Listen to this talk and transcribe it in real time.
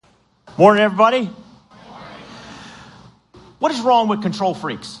Morning, everybody. What is wrong with control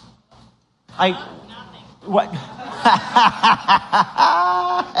freaks? What?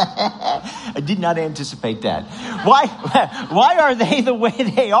 I did not anticipate that. Why are they the way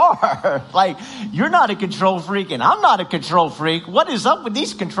they are? Like, you're not a control freak and I'm not a control freak. What is up with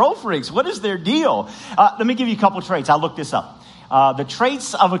these control freaks? What is their deal? Let me give you a couple traits. I looked this up. The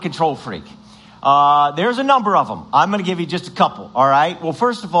traits of a control freak. There's a number of them. I'm going to give you just a couple. All right. Well,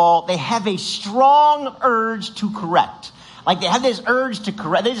 first of all, they have a strong urge to correct. Like they have this urge to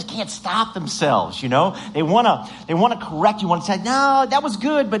correct. They just can't stop themselves, you know. They want to correct you. Want to say, no, that was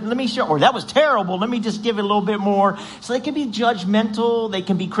good, but let me show, or that was terrible. Let me just give it a little bit more. So they can be judgmental. They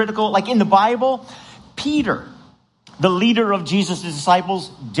can be critical. Like in the Bible, Peter, the leader of Jesus' disciples,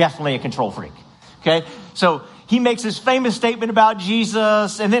 definitely a control freak. Okay. So he makes this famous statement about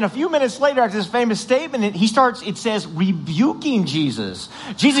Jesus. And then a few minutes later, after this famous statement, it says, rebuking Jesus.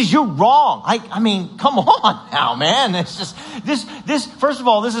 Jesus, you're wrong. I mean, come on now, man. It's just, this, first of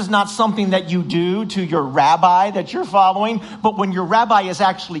all, this is not something that you do to your rabbi that you're following. But when your rabbi is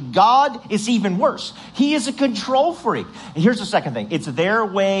actually God, it's even worse. He is a control freak. And here's the second thing. It's their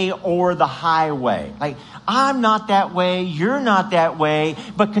way or the highway. Like, I'm not that way. You're not that way.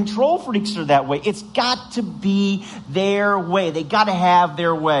 But control freaks are that way. It's got to be their way. They got to have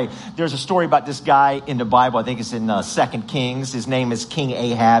their way. There's a story about this guy in the Bible. I think it's in 2 Kings. His name is King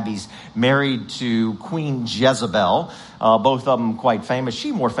Ahab. He's married to Queen Jezebel. Both of them quite famous.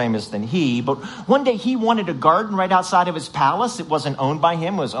 She more famous than he. But one day he wanted a garden right outside of his palace. It wasn't owned by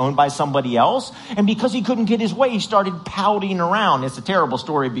him. It was owned by somebody else. And because he couldn't get his way, he started pouting around. It's a terrible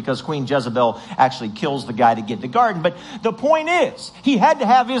story because Queen Jezebel actually kills the guy to get the garden. But the point is, he had to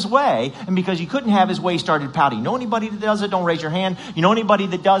have his way. And because he couldn't have his way, he started pouting. You know anybody that does it? Don't raise your hand. You know anybody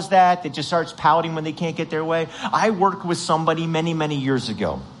that does that just starts pouting when they can't get their way? I worked with somebody many, many years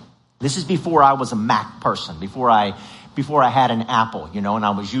ago. This is before I was a Mac person, before I had an Apple, you know, and I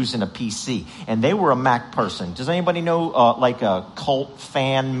was using a PC. And they were a Mac person. Does anybody know, like a cult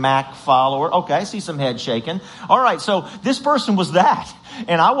fan Mac follower? Okay, I see some head shaking. All right, so this person was that.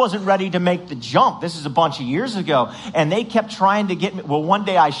 And I wasn't ready to make the jump. This is a bunch of years ago. And they kept trying to get me. Well, one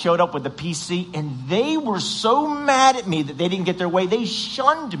day I showed up with the PC, and they were so mad at me that they didn't get their way. They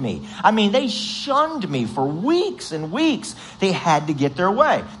shunned me. I mean, they shunned me for weeks and weeks. They had to get their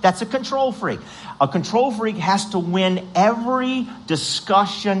way. That's a control freak. A control freak has to win every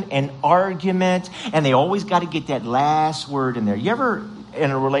discussion and argument, and they always got to get that last word in there. You ever in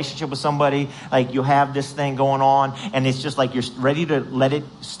a relationship with somebody, like you have this thing going on, and it's just like you're ready to let it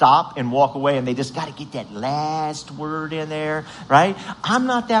stop and walk away, and they just got to get that last word in there, right? I'm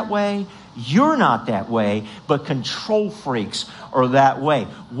not that way. You're not that way, but control freaks are that way.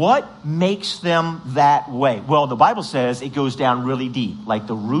 What makes them that way? Well, the Bible says it goes down really deep. Like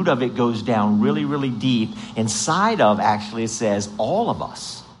the root of it goes down really, really deep. Inside of, actually, it says all of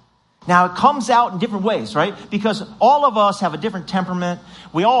us. Now, it comes out in different ways, right? Because all of us have a different temperament.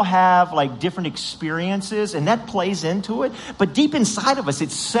 We all have like different experiences, and that plays into it. But deep inside of us,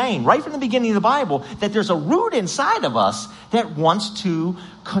 it's saying right from the beginning of the Bible that there's a root inside of us that wants to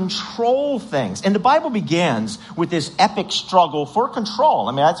control things. And the Bible begins with this epic struggle for control.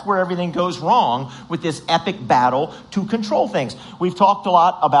 I mean, that's where everything goes wrong, with this epic battle to control things. We've talked a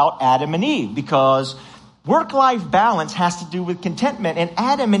lot about Adam and Eve because work-life balance has to do with contentment. And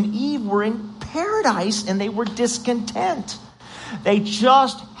Adam and Eve were in paradise and they were discontent. They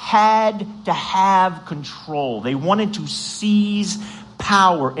just had to have control. They wanted to seize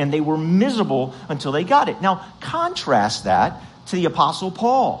power, and they were miserable until they got it. Now, contrast that to the Apostle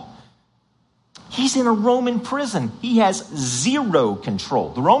Paul. He's in a Roman prison. He has zero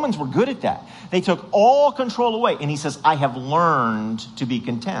control. The Romans were good at that. They took all control away. And he says, I have learned to be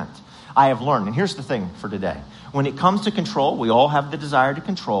content. I have learned. And here's the thing for today. When it comes to control, we all have the desire to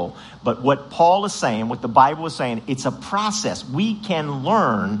control. But what Paul is saying, what the Bible is saying, it's a process. We can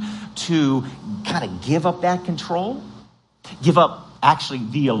learn to kind of give up that control. Give up actually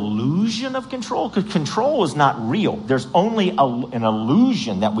the illusion of control. Because control is not real. There's only an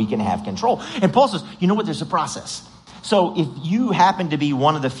illusion that we can have control. And Paul says, you know what? There's a process. So if you happen to be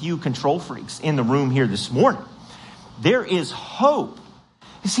one of the few control freaks in the room here this morning, there is hope.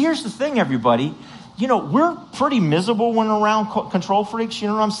 See, here's the thing, everybody. You know, we're pretty miserable when we're around control freaks. You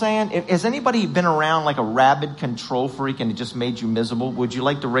know what I'm saying? Has anybody been around like a rabid control freak and it just made you miserable? Would you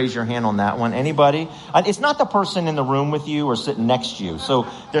like to raise your hand on that one? Anybody? It's not the person in the room with you or sitting next to you. So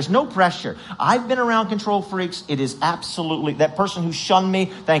there's no pressure. I've been around control freaks. It is absolutely, that person who shunned me,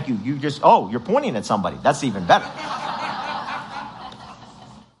 thank you. You're pointing at somebody. That's even better.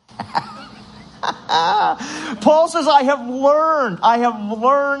 Paul says, I have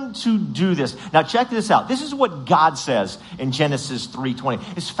learned to do this. Now check this out. This is what God says in Genesis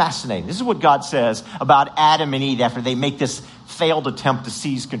 3:20. It's fascinating. This is what God says about Adam and Eve after they make this failed attempt to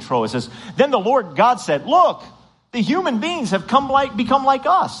seize control. It says, then the Lord God said, look, the human beings have become like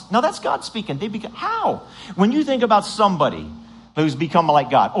us. Now that's God speaking. How? When you think about somebody who's become like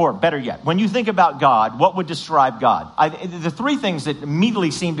God, or better yet, when you think about God, what would describe God? The three things that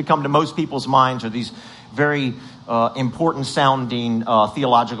immediately seem to come to most people's minds are these very important sounding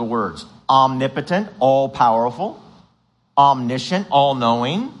theological words. Omnipotent, all powerful. Omniscient, all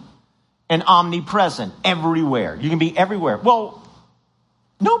knowing. And omnipresent, everywhere. You can be everywhere. Well,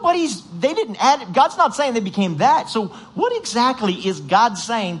 they didn't add it. God's not saying they became that. So what exactly is God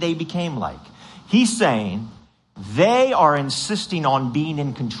saying they became like? He's saying they are insisting on being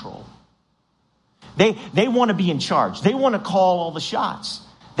in control. They want to be in charge. They want to call all the shots.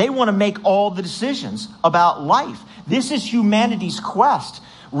 They want to make all the decisions about life. This is humanity's quest.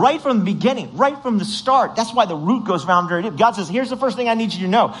 Right from the beginning, right from the start. That's why the root goes around very deep. God says, here's the first thing I need you to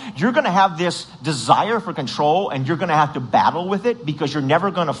know. You're going to have this desire for control, and you're going to have to battle with it because you're never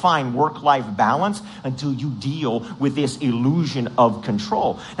going to find work-life balance until you deal with this illusion of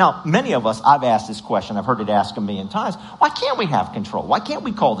control. Now, many of us, I've asked this question. I've heard it asked a million times. Why can't we have control? Why can't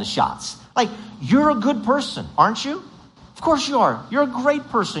we call the shots? Like, you're a good person, aren't you? Of course you are. You're a great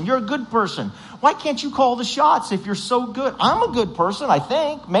person. You're a good person. Why can't you call the shots if you're so good? I'm a good person, I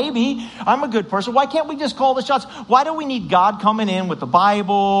think. Maybe. I'm a good person. Why can't we just call the shots? Why do we need God coming in with the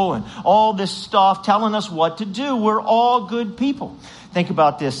Bible and all this stuff telling us what to do? We're all good people. Think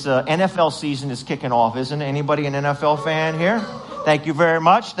about this. NFL season is kicking off, isn't it? Anybody an NFL fan here? Thank you very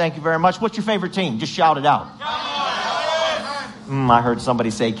much. Thank you very much. What's your favorite team? Just shout it out. I heard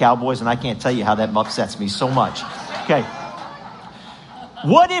somebody say Cowboys, and I can't tell you how that upsets me so much. Okay.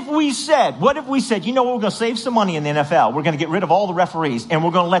 What if we said, you know what, we're going to save some money in the NFL. We're going to get rid of all the referees, and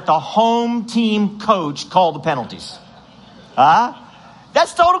we're going to let the home team coach call the penalties.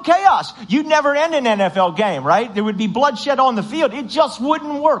 That's total chaos. You'd never end an NFL game, right? There would be bloodshed on the field. It just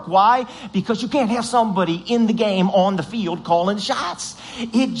wouldn't work. Why? Because you can't have somebody in the game on the field calling shots.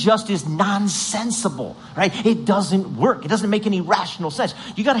 It just is nonsensical, right? It doesn't work. It doesn't make any rational sense.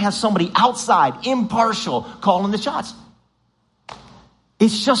 You got to have somebody outside, impartial, calling the shots.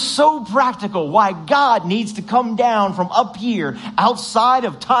 It's just so practical why God needs to come down from up here, outside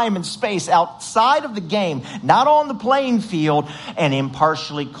of time and space, outside of the game, not on the playing field, and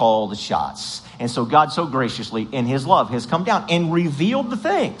impartially call the shots. And so God so graciously, in his love, has come down and revealed the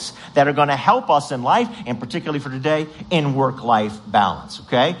things that are going to help us in life, and particularly for today, in work-life balance,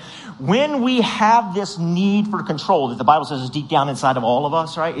 okay? When we have this need for control that the Bible says is deep down inside of all of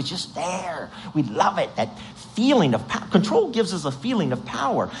us, right? It's just there. We love it. That feeling of power. Control gives us a feeling of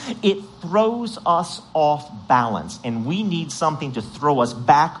power. It throws us off balance, and we need something to throw us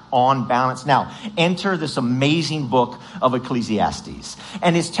back on balance. Now, enter this amazing book of Ecclesiastes,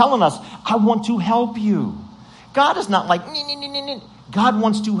 and it's telling us, I want to help you. God is not like, God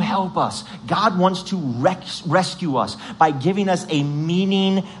wants to help us. God wants to rescue us by giving us a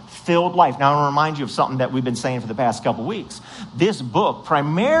meaning-filled life. Now, I want to remind you of something that we've been saying for the past couple weeks. This book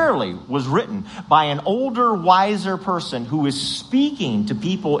primarily was written by an older, wiser person who is speaking to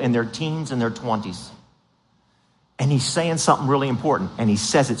people in their teens and their 20s. And he's saying something really important, and he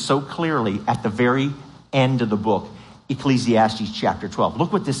says it so clearly at the very end of the book, Ecclesiastes chapter 12.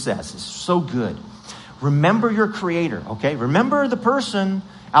 Look what this says. It's so good. Remember your creator, okay? Remember the person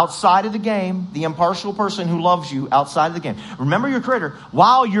outside of the game, the impartial person who loves you outside of the game. Remember your creator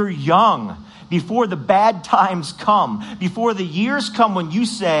while you're young, before the bad times come, before the years come when you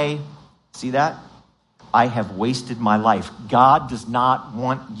say, see that? I have wasted my life. God does not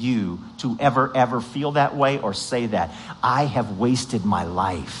want you to ever feel that way or say that. I have wasted my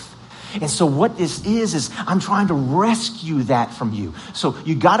life. And so what this is I'm trying to rescue that from you. So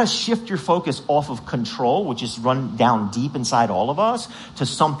you got to shift your focus off of control, which is run down deep inside all of us, to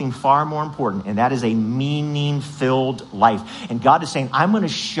something far more important. And that is a meaning-filled life. And God is saying, I'm going to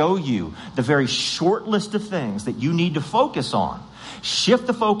show you the very short list of things that you need to focus on. Shift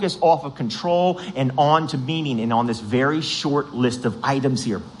the focus off of control and on to meaning, and on this very short list of items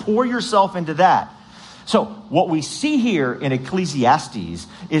here. Pour yourself into that. So what we see here in Ecclesiastes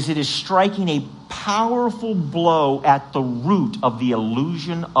is it is striking a powerful blow at the root of the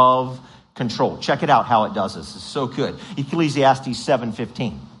illusion of control. Check it out how it does this. It's so good. Ecclesiastes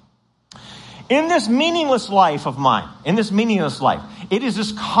 7:15. In this meaningless life of mine, it is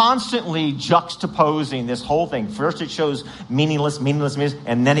just constantly juxtaposing this whole thing. First it shows meaningless,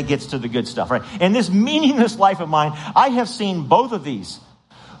 and then it gets to the good stuff, right? In this meaningless life of mine, I have seen both of these.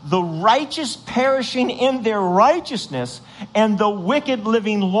 the righteous perishing in their righteousness, and the wicked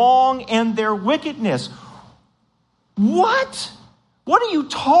living long in their wickedness. What? What are you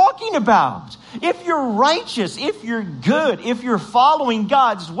talking about? If you're righteous, if you're good, if you're following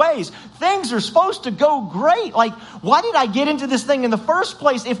God's ways, things are supposed to go great. Like, why did I get into this thing in the first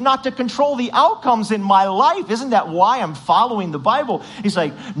place if not to control the outcomes in my life? Isn't that why I'm following the Bible? He's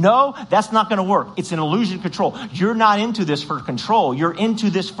like, no, that's not going to work. It's an illusion of control. You're not into this for control. You're into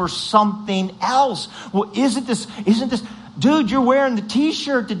this for something else. Well, isn't this... Dude, you're wearing the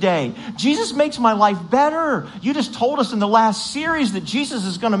t-shirt today. Jesus makes my life better. You just told us in the last series that Jesus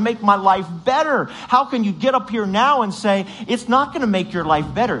is going to make my life better. How can you get up here now and say, it's not going to make your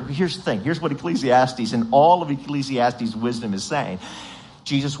life better? Here's the thing. Here's what Ecclesiastes and all of Ecclesiastes' wisdom is saying.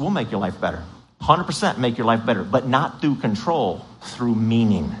 Jesus will make your life better. 100% make your life better, but not through control, through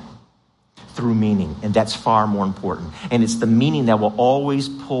meaning. Through meaning. And that's far more important. And it's the meaning that will always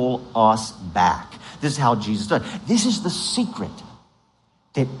pull us back. This is how Jesus does. This is the secret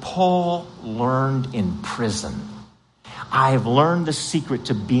that Paul learned in prison. I have learned the secret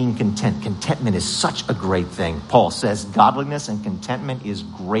to being content. Contentment is such a great thing. Paul says godliness and contentment is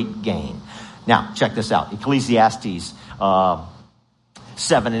great gain. Now, check this out. Ecclesiastes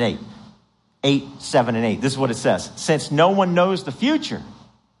 7 and 8. 8, 7 and 8. This is what it says. Since no one knows the future,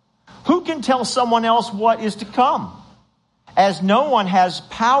 who can tell someone else what is to come? As no one has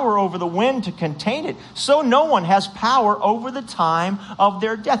power over the wind to contain it, so no one has power over the time of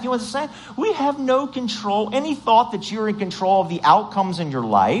their death. You know what it's saying? We have no control. Any thought that you're in control of the outcomes in your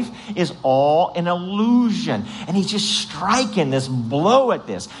life is all an illusion. And he's just striking this blow at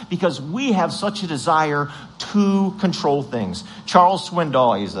this because we have such a desire to control things. Charles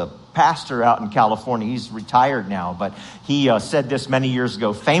Swindoll, he's a pastor out in California. He's retired now, but he said this many years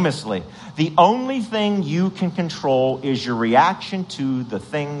ago famously. The only thing you can control is your reaction to the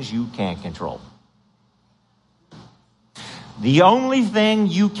things you can't control. The only thing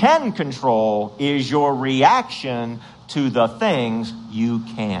you can control is your reaction to the things you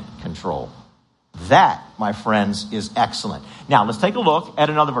can't control. That, my friends, is excellent. Now, let's take a look at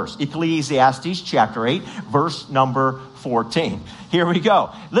another verse. Ecclesiastes chapter 8, verse number 14. Here we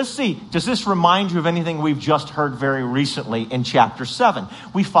go. Let's see. Does this remind you of anything we've just heard very recently in chapter 7?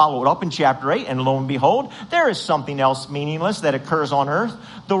 We follow it up in chapter 8, and lo and behold, there is something else meaningless that occurs on earth.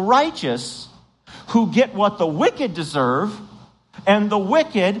 The righteous who get what the wicked deserve, and the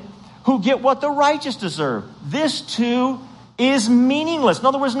wicked who get what the righteous deserve. This too is meaningless. In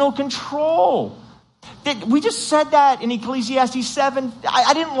other words, no control. We just said that in Ecclesiastes 7.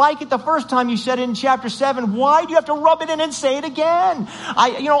 I didn't like it the first time you said it in chapter 7. Why do you have to rub it in and say it again?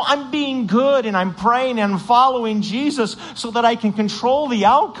 I'm being good and I'm praying and I'm following Jesus so that I can control the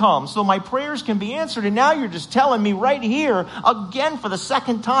outcome, so my prayers can be answered. And now you're just telling me right here, again for the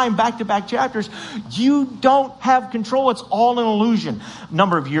second time, back-to-back chapters, you don't have control. It's all an illusion. A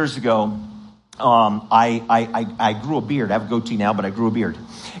number of years ago, I grew a beard. I have a goatee now, but I grew a beard.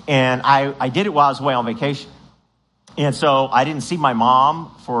 And I did it while I was away on vacation. And so I didn't see my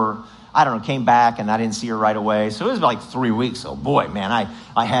mom for, came back and I didn't see her right away. So it was like 3 weeks. Oh boy, man,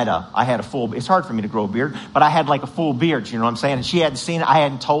 I had a full, it's hard for me to grow a beard, but I had like a full beard, you know what I'm saying? And she hadn't seen it. I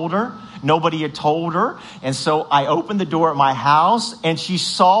hadn't told her. Nobody had told her. And so I opened the door at my house and she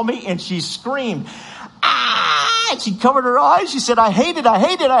saw me and she screamed, ah! And she covered her eyes. She said, I hate it, I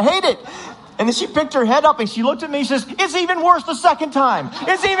hate it, I hate it. And then she picked her head up and she looked at me and says, it's even worse the second time.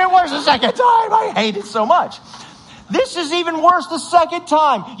 It's even worse the second time. I hate it so much. This is even worse the second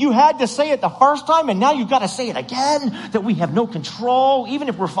time. You had to say it the first time and now you've got to say it again, that we have no control, even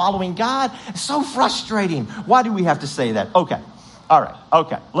if we're following God. It's so frustrating. Why do we have to say that? Okay. All right.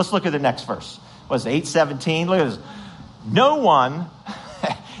 Okay. Let's look at the next verse. What's it, 8:17? Look at this. No one,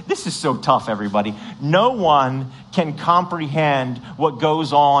 this is so tough, everybody. No one can comprehend what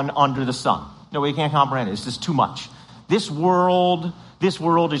goes on under the sun. No, we can't comprehend it. It's just too much. This world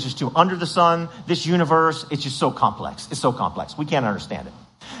is just too under the sun. This universe, it's just so complex. It's so complex. We can't understand it.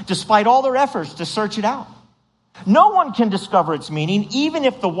 Despite all their efforts to search it out. No one can discover its meaning, even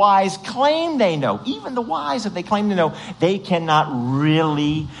if the wise claim they know. Even the wise, if they claim to know, they cannot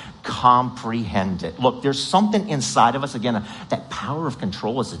really comprehend it. Look, there's something inside of us. Again, that power of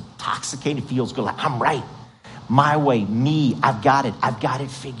control is intoxicating. It feels good. Like, I'm right. My way, me, I've got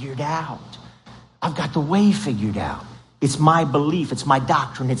it figured out. I've got the way figured out. It's my belief, it's my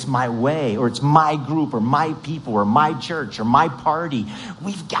doctrine, it's my way, or it's my group, or my people, or my church, or my party.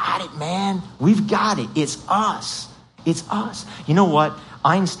 We've got it, man. We've got it. It's us. It's us. You know what?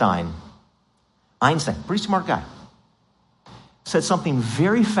 Einstein, pretty smart guy, said something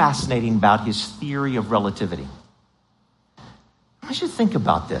very fascinating about his theory of relativity. I want you to think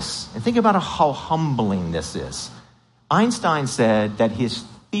about this and think about how humbling this is. Einstein said that his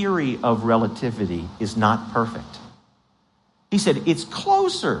theory of relativity is not perfect. He said it's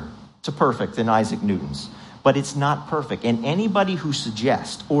closer to perfect than Isaac Newton's, but it's not perfect. And anybody who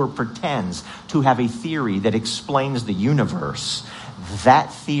suggests or pretends to have a theory that explains the universe,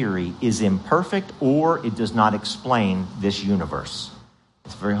 that theory is imperfect or it does not explain this universe.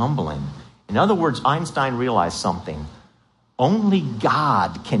 It's very humbling. In other words, Einstein realized something. Only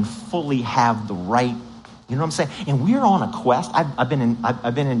God can fully have the right. You know what I'm saying? And we're on a quest. I've been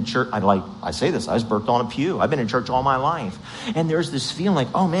in church. I say this. I was birthed on a pew. I've been in church all my life, and there's this feeling like,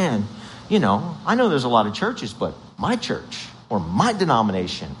 oh man, I know there's a lot of churches, but my church or my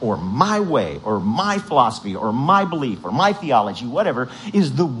denomination or my way or my philosophy or my belief or my theology, whatever,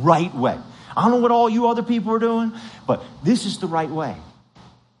 is the right way. I don't know what all you other people are doing, but this is the right way.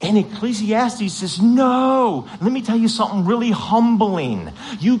 And Ecclesiastes says, no, let me tell you something really humbling.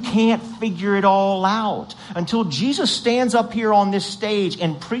 You can't figure it all out. Until Jesus stands up here on this stage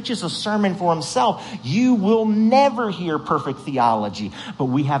and preaches a sermon for himself, you will never hear perfect theology. But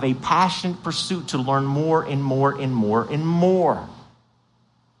we have a passionate pursuit to learn more and more and more and more.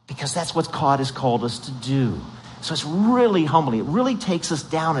 Because that's what God has called us to do. So it's really humbling. It really takes us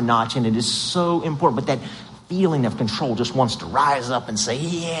down a notch, and it is so important. But that feeling of control just wants to rise up and say,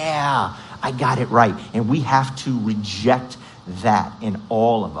 yeah, I got it right. And we have to reject that in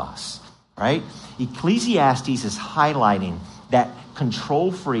all of us, right? Ecclesiastes is highlighting that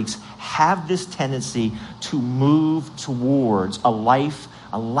control freaks have this tendency to move towards a life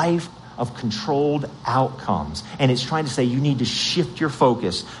of controlled outcomes. And it's trying to say you need to shift your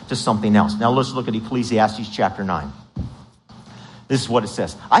focus to something else. Now let's look at Ecclesiastes chapter 9. This is what it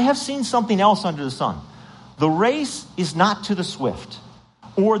says. I have seen something else under the sun. The race is not to the swift,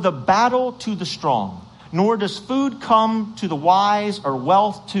 or the battle to the strong, nor does food come to the wise or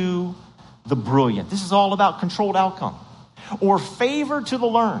wealth to the brilliant. This is all about controlled outcome. Or favor to the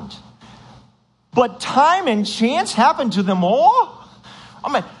learned. But time and chance happen to them all?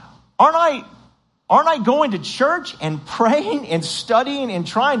 I mean, aren't I going to church and praying and studying and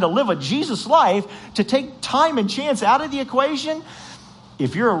trying to live a Jesus life to take time and chance out of the equation?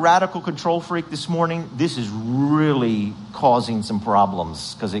 If you're a radical control freak this morning, this is really causing some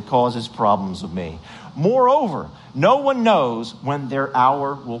problems because it causes problems with me. Moreover, no one knows when their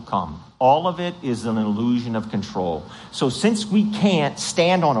hour will come. All of it is an illusion of control. So since we can't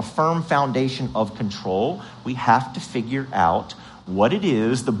stand on a firm foundation of control, we have to figure out what it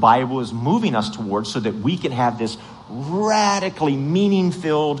is the Bible is moving us towards so that we can have this radically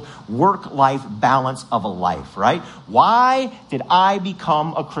meaning-filled work-life balance of a life, right? Why did I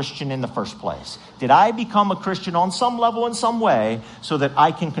become a Christian in the first place? Did I become a Christian on some level in some way so that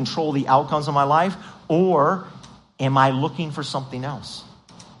I can control the outcomes of my life? Or am I looking for something else?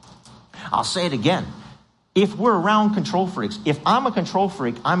 I'll say it again. If we're around control freaks, if I'm a control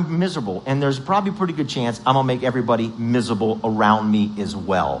freak, I'm miserable. And there's probably a pretty good chance I'm going to make everybody miserable around me as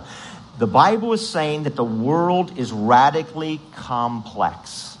well. The Bible is saying that the world is radically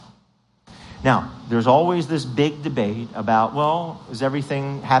complex. Now, there's always this big debate about, well, is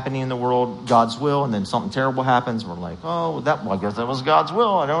everything happening in the world God's will? And then something terrible happens. We're like, I guess that was God's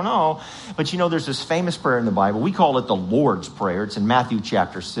will. I don't know. But there's this famous prayer in the Bible. We call it the Lord's Prayer. It's in Matthew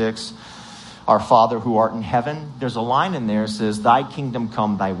chapter 6. Our Father who art in heaven. There's a line in there that says, thy kingdom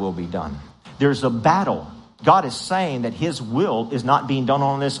come, thy will be done. There's a battle. God is saying that his will is not being done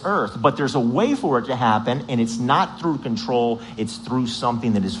on this earth, but there's a way for it to happen, and it's not through control. It's through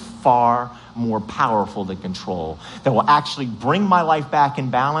something that is far more powerful than control, that will actually bring my life back in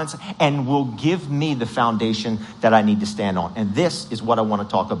balance and will give me the foundation that I need to stand on. And this is what I want to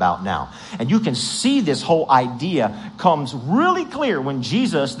talk about now. And you can see this whole idea comes really clear when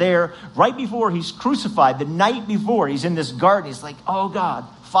Jesus there, right before he's crucified, the night before, he's in this garden. He's like, oh God,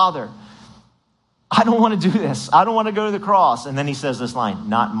 Father, I don't want to do this. I don't want to go to the cross. And then he says this line,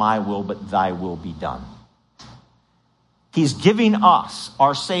 not my will, but thy will be done. He's giving us,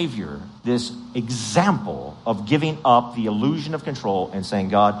 our Savior, this example of giving up the illusion of control and saying,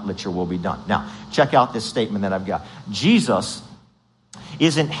 God, let your will be done. Now, check out this statement that I've got. Jesus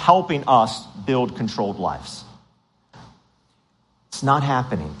isn't helping us build controlled lives. It's not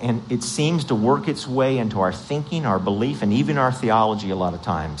happening. And it seems to work its way into our thinking, our belief, and even our theology a lot of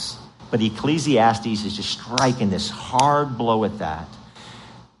times. But Ecclesiastes is just striking this hard blow at that.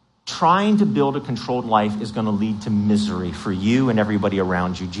 Trying to build a controlled life is going to lead to misery for you and everybody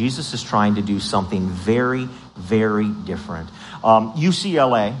around you. Jesus is trying to do something very, very different.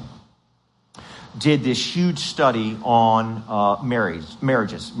 UCLA did this huge study on married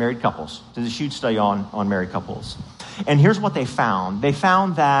couples. Did this huge study on married couples. And here's what they found. They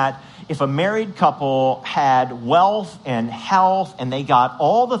found that if a married couple had wealth and health and they got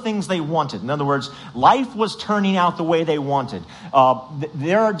all the things they wanted, in other words, life was turning out the way they wanted,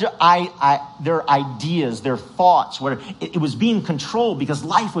 their ideas, their thoughts, it was being controlled because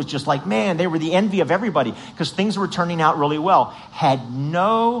life was just like, man, they were the envy of everybody because things were turning out really well, had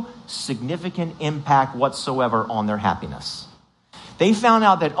no significant impact whatsoever on their happiness. They found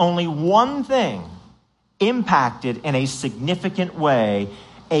out that only one thing impacted in a significant way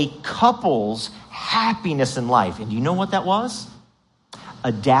a couple's happiness in life. And do you know what that was?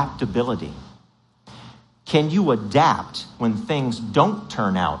 Adaptability. Can you adapt when things don't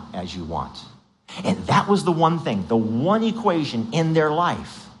turn out as you want? And that was the one thing, the one equation in their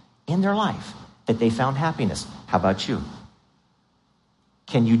life, that they found happiness. How about you?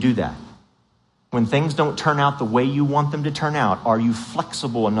 Can you do that? When things don't turn out the way you want them to turn out, are you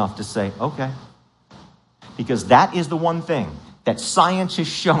flexible enough to say, okay? Because that is the one thing that science has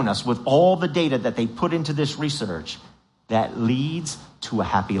shown us with all the data that they put into this research that leads to a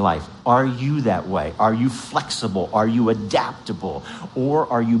happy life. Are you that way? Are you flexible? Are you adaptable?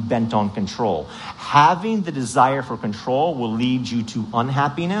 Or are you bent on control? Having the desire for control will lead you to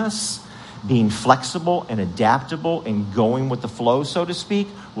unhappiness. Being flexible and adaptable and going with the flow, so to speak,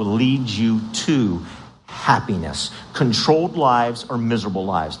 will lead you to happiness. Controlled lives or miserable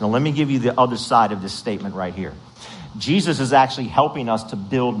lives. Now, let me give you the other side of this statement right here. Jesus is actually helping us to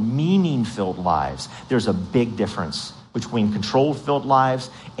build meaning-filled lives. There's a big difference between control-filled lives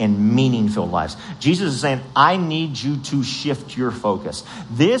and meaning-filled lives. Jesus is saying, I need you to shift your focus.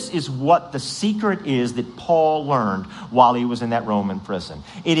 This is what the secret is that Paul learned while he was in that Roman prison.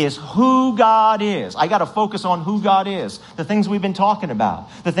 It is who God is. I got to focus on who God is. The things we've been talking about.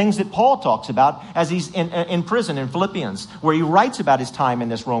 The things that Paul talks about as he's in prison in Philippians, where he writes about his time in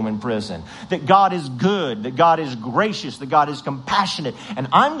this Roman prison. That God is good, that God is gracious, that God is compassionate. And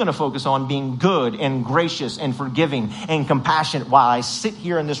I'm going to focus on being good and gracious and forgiving and compassionate while I sit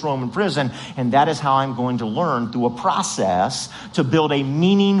here in this Roman prison. And that is how I'm going to learn through a process to build a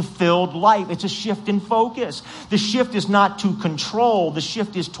meaning-filled life. It's a shift in focus. The shift is not to control. The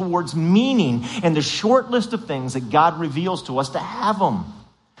shift is towards meaning and the short list of things that God reveals to us to have them.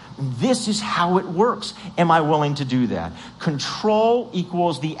 This is how it works. Am I willing to do that? Control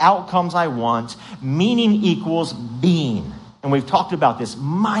equals the outcomes I want. Meaning equals being. And we've talked about this,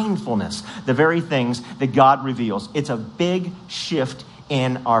 mindfulness, the very things that God reveals. It's a big shift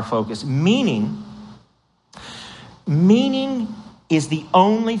in our focus. Meaning is the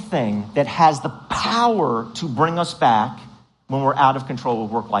only thing that has the power to bring us back when we're out of control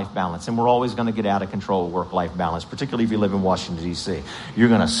of work-life balance. And we're always going to get out of control of work-life balance, particularly if you live in Washington, D.C. You're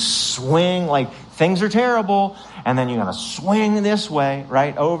going to swing like things are terrible, and then you're going to swing this way,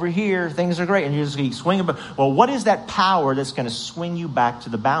 right? Over here, things are great, and you just keep swinging. Well, what is that power that's going to swing you back to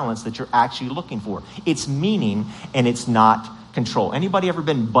the balance that you're actually looking for? It's meaning, and it's not control. Anybody ever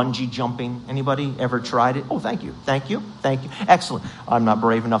been bungee jumping? Anybody ever tried it? Oh, thank you. Excellent. I'm not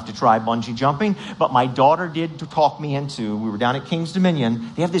brave enough to try bungee jumping, but my daughter did to talk me into. We were down at King's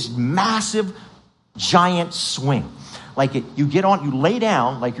Dominion. They have this massive, giant swing. Like you get on, you lay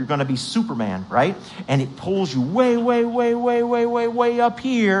down like you're going to be Superman, right? And it pulls you way up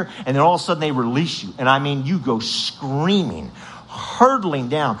here, and then all of a sudden they release you. And I mean, you go screaming, hurtling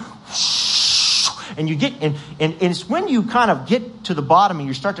down. And you get, and it's when you kind of get to the bottom and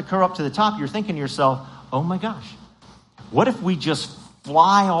you start to curl up to the top, you're thinking to yourself, oh my gosh, what if we just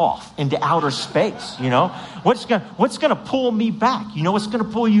fly off into outer space? You know, what's going to pull me back? You know what's going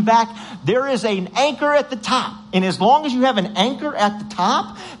to pull you back? There is an anchor at the top. And as long as you have an anchor at the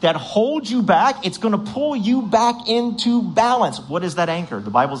top that holds you back, it's going to pull you back into balance. What is that anchor? The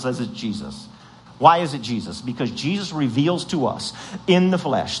Bible says it's Jesus. Why is it Jesus? Because Jesus reveals to us in the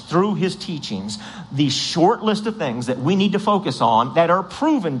flesh, through his teachings, the short list of things that we need to focus on that are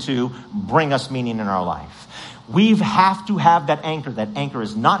proven to bring us meaning in our life. We have to have that anchor. That anchor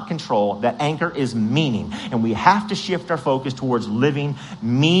is not control. That anchor is meaning. And we have to shift our focus towards living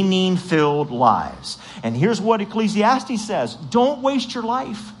meaning-filled lives. And here's what Ecclesiastes says. Don't waste your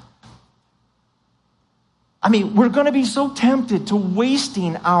life. I mean, we're going to be so tempted to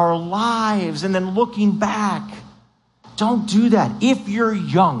wasting our lives and then looking back. Don't do that. If you're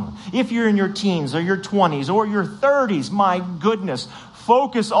young, if you're in your teens or your 20s or your 30s, my goodness,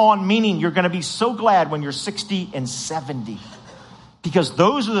 focus on meaning. You're going to be so glad when you're 60 and 70. Because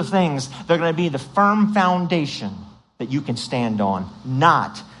those are the things that are going to be the firm foundation that you can stand on,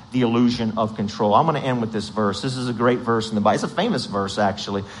 not the illusion of control. I'm going to end with this verse. This is a great verse in the Bible. It's a famous verse,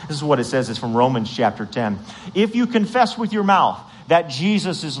 actually. This is what it says. It's from Romans chapter 10. If you confess with your mouth that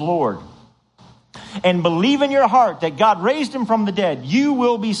Jesus is Lord and believe in your heart that God raised him from the dead, you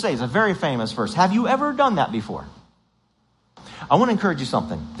will be saved. It's a very famous verse. Have you ever done that before? I want to encourage you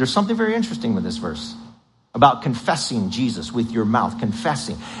something. There's something very interesting with this verse about confessing Jesus with your mouth,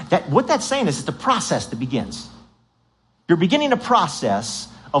 confessing. What that's saying is it's the process that begins. You're beginning a process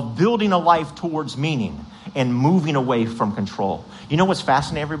of building a life towards meaning and moving away from control. You know what's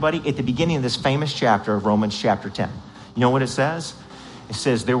fascinating, everybody? At the beginning of this famous chapter of Romans chapter 10, you know what it says? It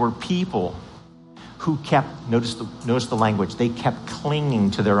says there were people who kept, notice the language, they kept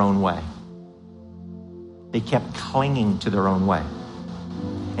clinging to their own way. They kept clinging to their own way.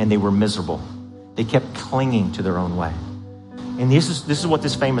 And they were miserable. They kept clinging to their own way. And this is what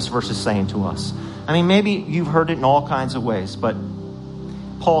this famous verse is saying to us. I mean, maybe you've heard it in all kinds of ways, but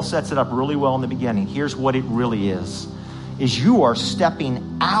Paul sets it up really well in the beginning. Here's what it really is you are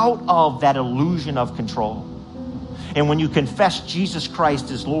stepping out of that illusion of control. And when you confess Jesus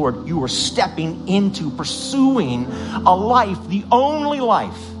Christ as Lord, you are stepping into pursuing a life, the only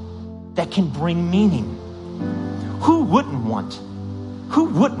life that can bring meaning. Who wouldn't want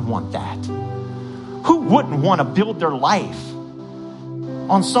that? Who wouldn't want to build their life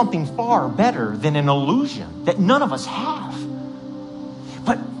on something far better than an illusion that none of us have?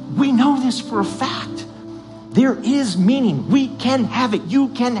 But we know this for a fact. There is meaning. We can have it. You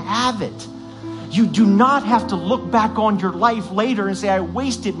can have it. You do not have to look back on your life later and say, I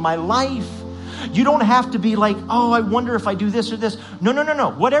wasted my life. You don't have to be like, oh, I wonder if I do this or this.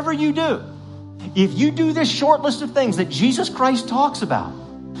 No. Whatever you do, if you do this short list of things that Jesus Christ talks about,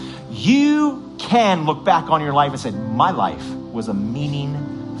 you can look back on your life and say, my life was a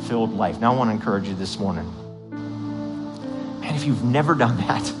meaning-filled life. Now I want to encourage you this morning. Man, if you've never done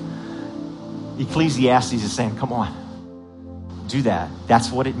that, Ecclesiastes is saying, come on, do that.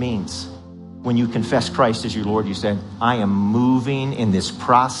 That's what it means. When you confess Christ as your Lord, you said, I am moving in this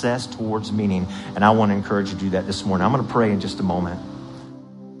process towards meaning. And I want to encourage you to do that this morning. I'm going to pray in just a moment.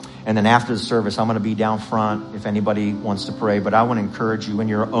 And then after the service, I'm going to be down front if anybody wants to pray. But I want to encourage you in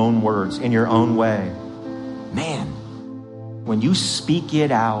your own words, in your own way. Man, when you speak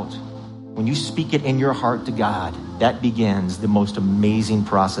it out, when you speak it in your heart to God, that begins the most amazing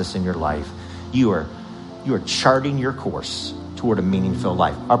process in your life. You are charting your course toward a meaningful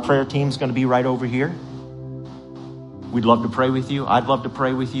life. Our prayer team is going to be right over here. We'd love to pray with you. I'd love to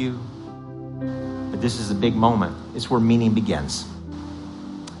pray with you. But this is a big moment. It's where meaning begins.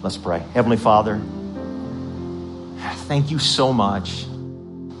 Let's pray. Heavenly Father, thank you so much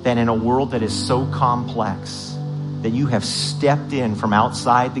that in a world that is so complex, that you have stepped in from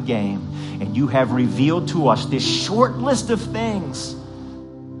outside the game and you have revealed to us this short list of things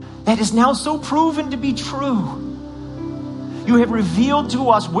that is now so proven to be true. You have revealed to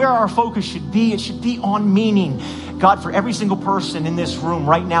us where our focus should be. It should be on meaning. God, for every single person in this room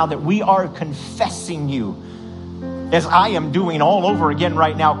right now, that we are confessing you, as I am doing all over again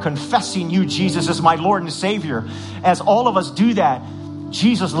right now, confessing you, Jesus, as my Lord and Savior. As all of us do that,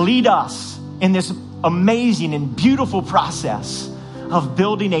 Jesus, lead us in this amazing and beautiful process of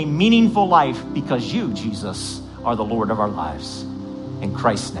building a meaningful life, because you, Jesus, are the Lord of our lives. In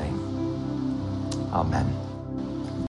Christ's name, amen.